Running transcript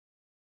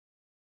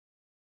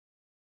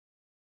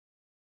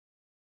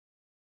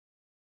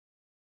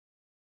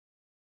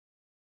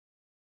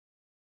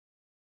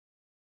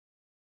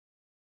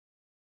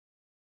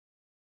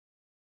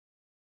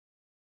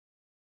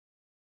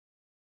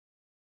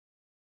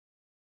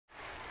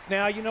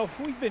Now, you know,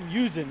 we've been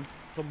using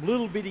some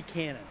little bitty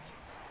cannons.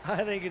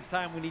 I think it's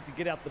time we need to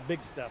get out the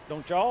big stuff,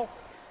 don't y'all?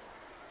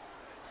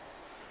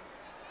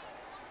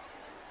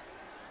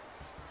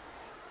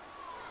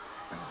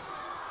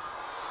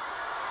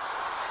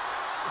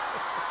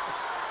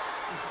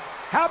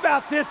 How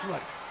about this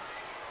one?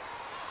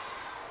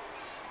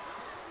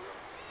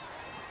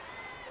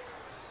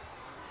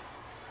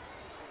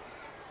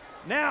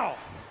 Now,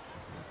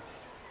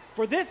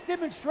 for this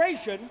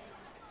demonstration,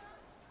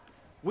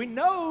 we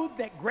know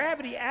that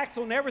gravity acts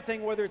on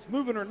everything, whether it's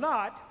moving or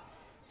not.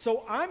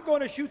 So I'm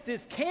going to shoot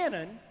this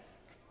cannon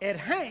at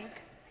Hank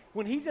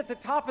when he's at the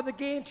top of the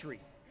gantry.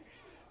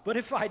 But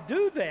if I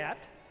do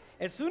that,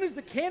 as soon as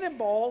the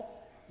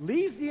cannonball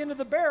leaves the end of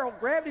the barrel,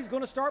 gravity's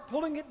going to start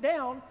pulling it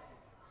down.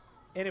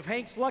 And if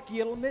Hank's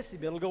lucky, it'll miss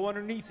him. It'll go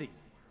underneath him.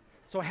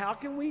 So how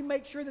can we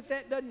make sure that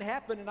that doesn't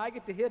happen and I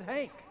get to hit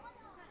Hank?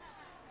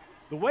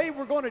 The way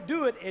we're going to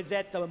do it is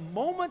at the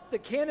moment the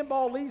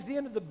cannonball leaves the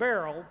end of the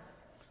barrel,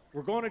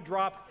 we're going to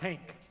drop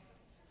Hank.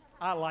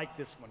 I like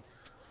this one.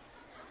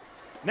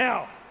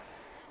 Now,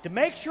 to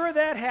make sure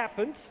that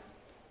happens,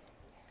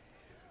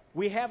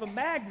 we have a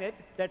magnet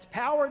that's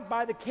powered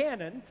by the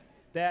cannon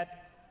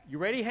that, you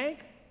ready, Hank?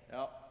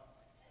 Yep.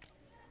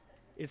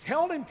 Is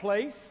held in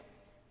place.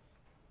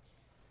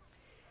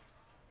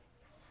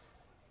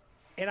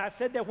 And I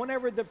said that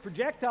whenever the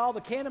projectile, the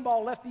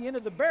cannonball, left the end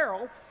of the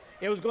barrel,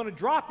 it was going to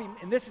drop him,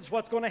 and this is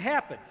what's going to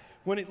happen.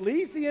 When it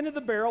leaves the end of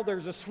the barrel,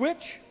 there's a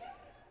switch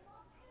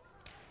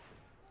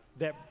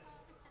that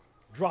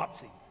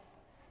drops him.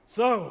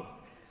 So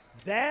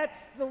that's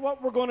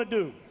what we're going to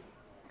do.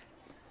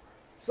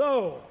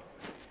 So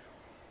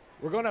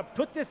we're going to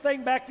put this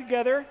thing back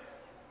together.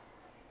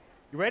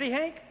 You ready,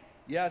 Hank?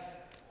 Yes.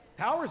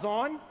 Power's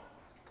on.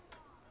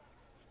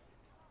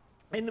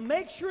 And to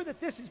make sure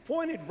that this is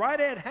pointed right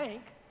at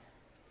Hank,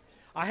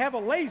 I have a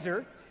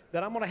laser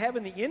that I'm going to have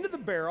in the end of the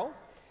barrel,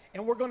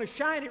 and we're going to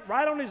shine it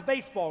right on his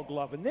baseball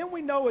glove. And then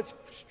we know it's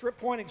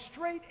pointing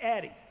straight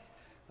at him.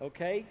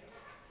 Okay?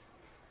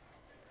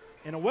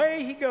 And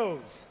away he goes.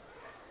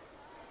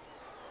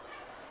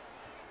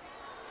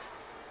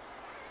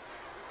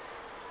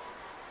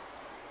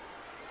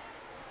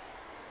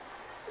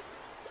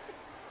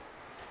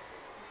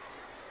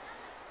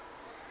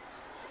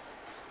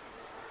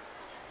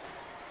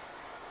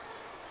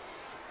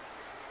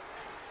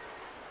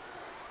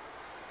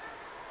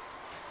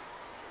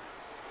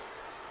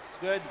 It's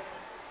good.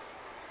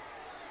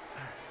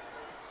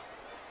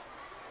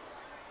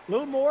 A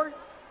little more.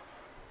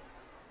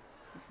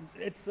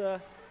 It's,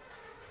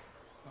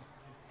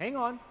 hang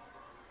on.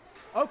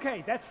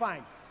 Okay, that's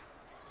fine.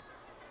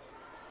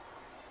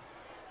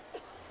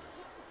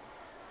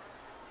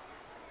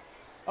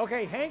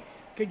 Okay, Hank,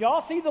 can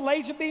y'all see the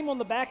laser beam on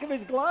the back of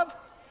his glove?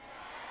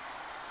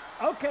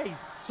 Okay,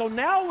 so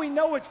now we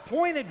know it's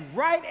pointed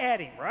right at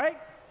him, right?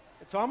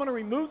 So I'm going to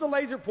remove the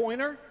laser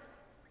pointer.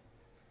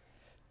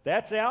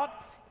 That's out.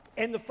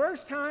 And the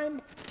first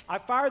time I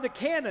fire the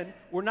cannon,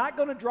 we're not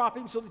going to drop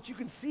him so that you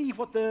can see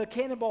what the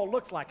cannonball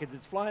looks like as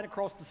it's flying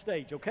across the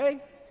stage,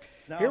 okay?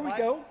 Now, here we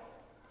go.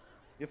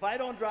 If I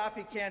don't drop,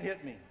 he can't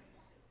hit me,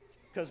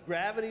 because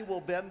gravity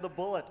will bend the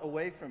bullet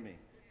away from me.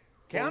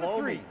 Count of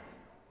three.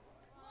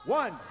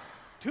 1,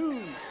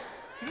 2,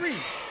 3.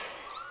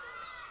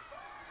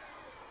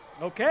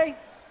 Okay?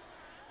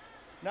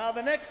 Now,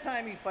 the next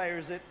time he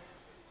fires it,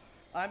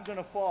 I'm going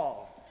to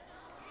fall.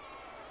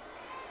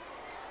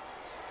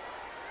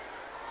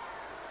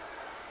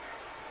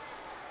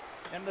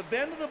 And the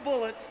bend of the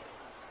bullet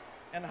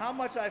and how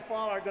much I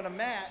fall are going to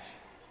match,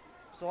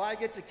 so I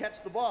get to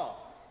catch the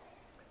ball.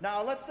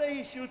 Now, let's say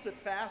he shoots it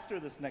faster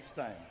this next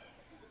time.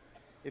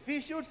 If he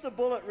shoots the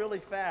bullet really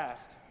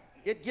fast,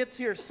 it gets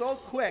here so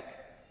quick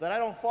that I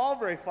don't fall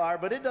very far,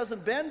 but it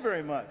doesn't bend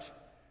very much.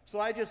 So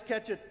I just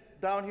catch it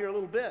down here a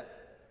little bit.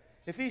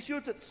 If he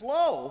shoots it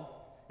slow,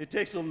 it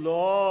takes a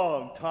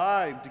long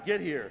time to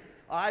get here.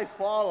 I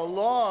fall a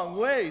long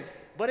ways,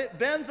 but it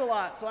bends a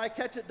lot, so I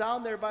catch it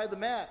down there by the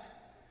mat.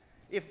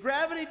 If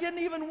gravity didn't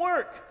even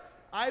work,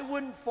 I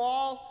wouldn't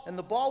fall and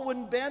the ball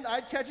wouldn't bend.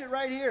 I'd catch it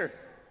right here.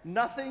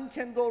 Nothing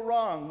can go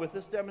wrong with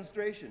this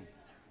demonstration.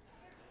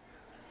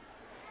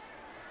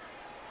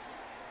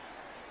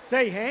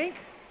 Say, Hank,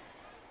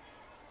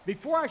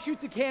 before I shoot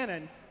the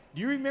cannon,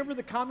 do you remember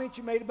the comment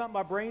you made about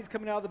my brains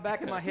coming out of the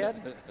back of my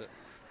head?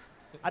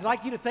 I'd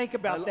like you to think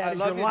about that as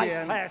your life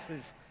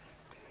passes.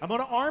 I'm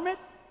going to arm it.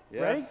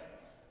 Yes. Ready?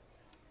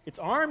 It's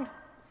armed.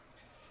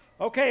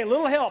 Okay, a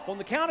little help. On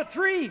the count of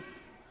 3.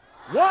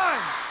 1,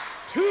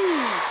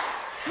 2,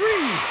 3.